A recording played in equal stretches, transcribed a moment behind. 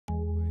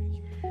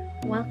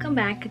Welcome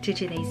back to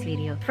today's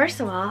video. First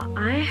of all,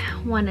 I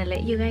want to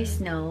let you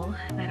guys know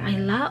that I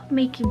love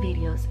making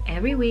videos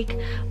every week,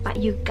 but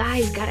you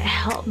guys gotta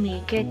help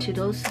me get to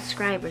those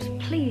subscribers.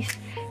 Please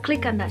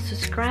click on that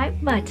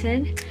subscribe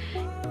button.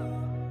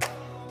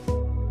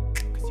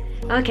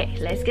 Okay,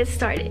 let's get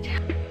started.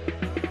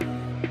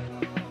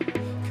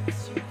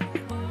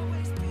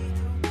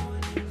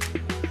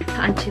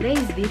 On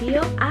today's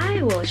video,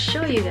 I will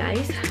show you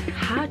guys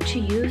how to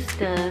use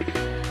the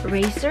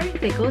razor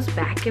that goes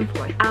back and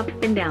forth, up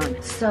and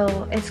down.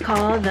 So it's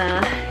called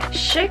the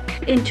Chic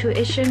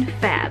Intuition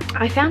F.A.B.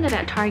 I found it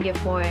at Target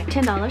for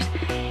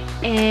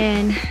 $10,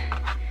 and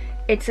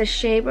it's a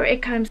shaver.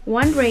 It comes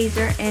one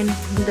razor and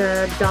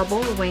the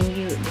double when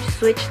you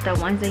switch the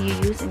ones that you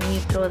use and then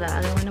you throw the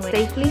other one away.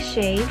 Safely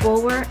shave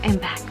forward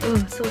and back. Oh,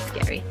 so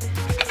scary.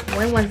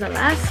 When was the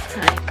last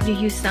time you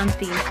used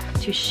something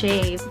to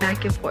shave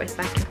back and forth,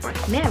 back and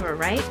forth? Never,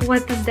 right?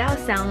 What does that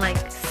sound like?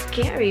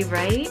 Scary,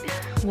 right?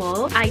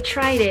 Well, I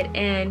tried it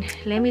and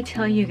let me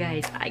tell you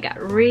guys, I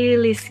got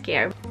really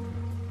scared.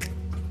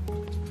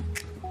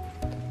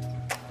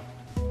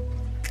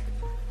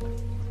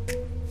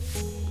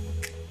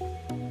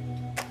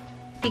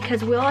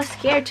 Because we're all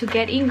scared to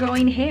get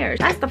ingrowing hairs.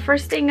 That's the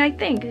first thing I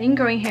think,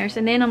 ingrowing hairs.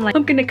 And then I'm like,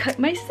 I'm gonna cut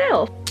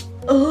myself.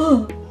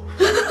 Oh.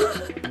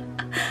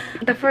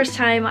 The first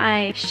time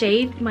I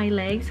shaved my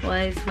legs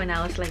was when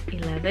I was like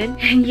 11.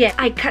 And yeah,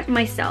 I cut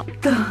myself.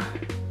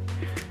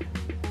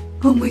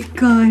 Oh my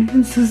god,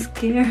 I'm so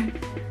scared.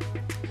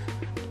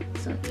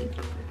 So,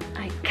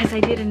 because I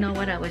didn't know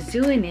what I was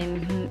doing,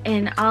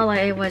 and all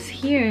I was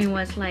hearing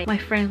was like, my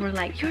friends were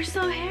like, you're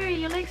so hairy,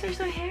 your legs are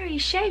so hairy,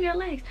 shave your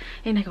legs.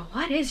 And I go,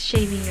 what is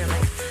shaving your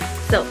legs?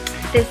 So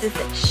this is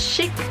the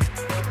Chic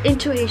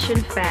Intuition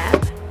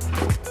F.A.B.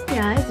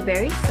 Yeah, it's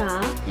very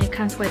soft. It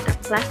comes with a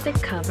plastic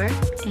cover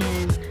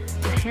and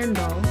the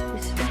handle.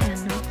 This is the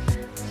handle.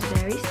 It's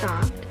very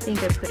soft. I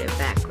think I put it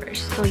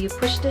backwards. So you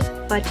push this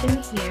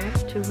button here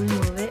to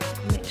remove it.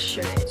 Make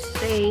sure it's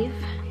safe.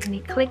 And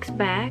it clicks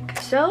back.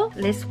 So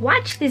let's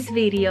watch this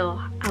video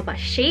about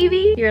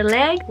shaving your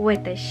leg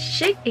with the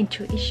Chic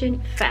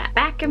Intuition F.A.B.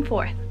 Back and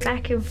forth,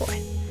 back and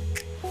forth.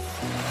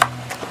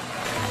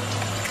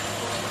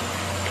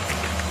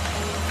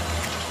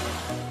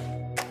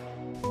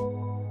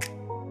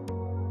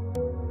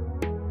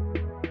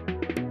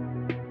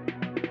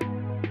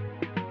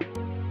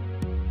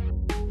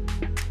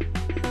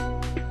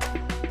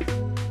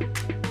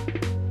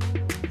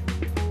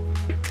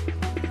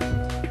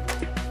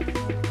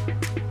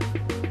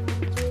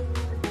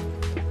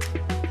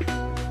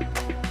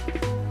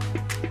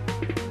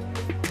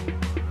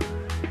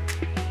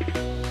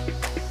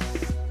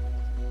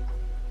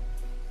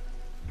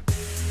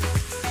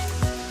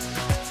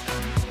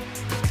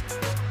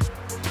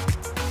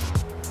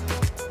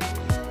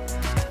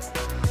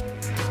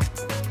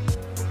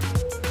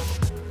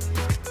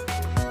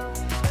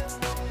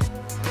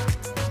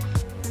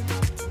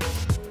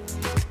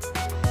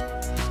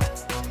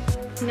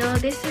 You know,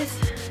 this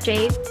is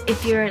shave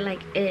if you're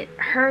like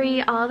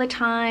hurry all the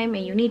time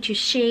and you need to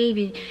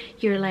shave.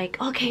 You're like,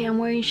 okay, I'm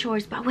wearing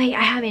shorts, but wait,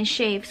 I haven't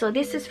shaved. So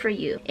this is for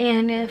you.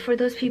 And for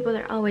those people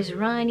that are always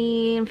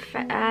running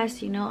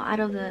fast, you know, out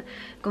of the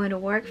going to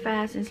work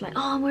fast, and it's like,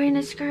 oh, I'm wearing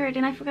a skirt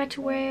and I forgot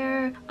to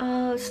wear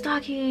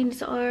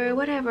stockings or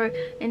whatever.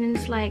 And then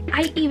it's like,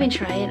 I even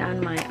try it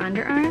on my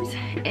underarms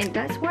and it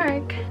does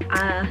work.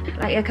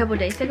 Like a couple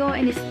days ago,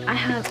 and I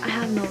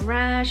have no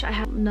rash, I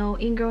have no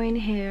ingrowing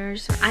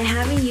hairs. I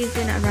haven't used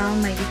it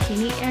around my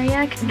bikini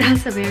area.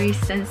 That's a very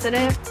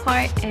sensitive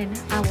part, and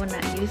I will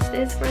not use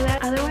this for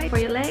that. Otherwise, for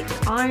your legs,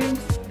 arms,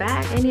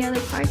 back, any other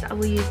parts, I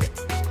will use it.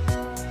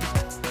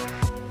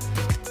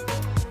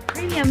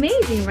 Pretty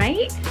amazing,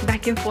 right?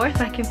 Back and forth,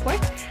 back and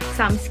forth.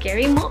 Some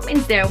scary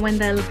moments there when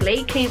the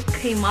blade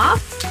came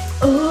off.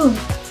 Oh,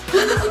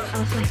 I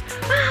was like,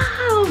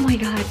 oh my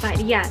god.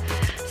 But yeah,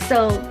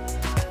 so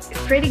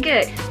it's pretty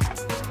good.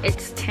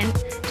 It's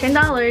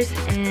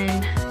 $10,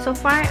 and so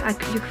far you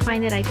can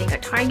find it, I think,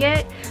 at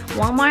Target,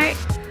 Walmart,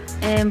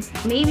 and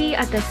maybe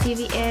at the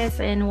CVS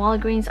and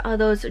Walgreens, all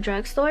those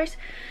drugstores.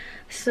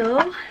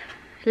 So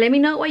let me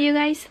know what you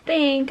guys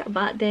think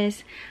about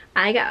this.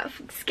 I got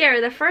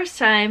scared the first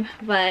time,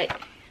 but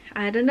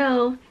I don't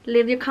know.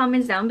 Leave your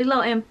comments down below,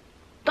 and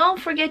don't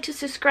forget to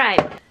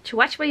subscribe to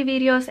watch my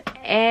videos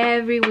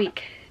every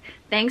week.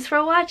 Thanks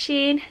for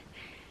watching,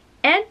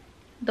 and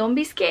don't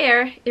be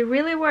scared. It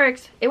really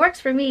works. It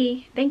works for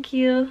me. Thank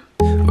you.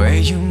 Where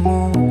you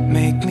move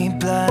make me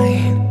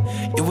blind.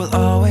 You will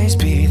always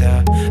be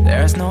there.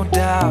 There's no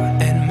doubt.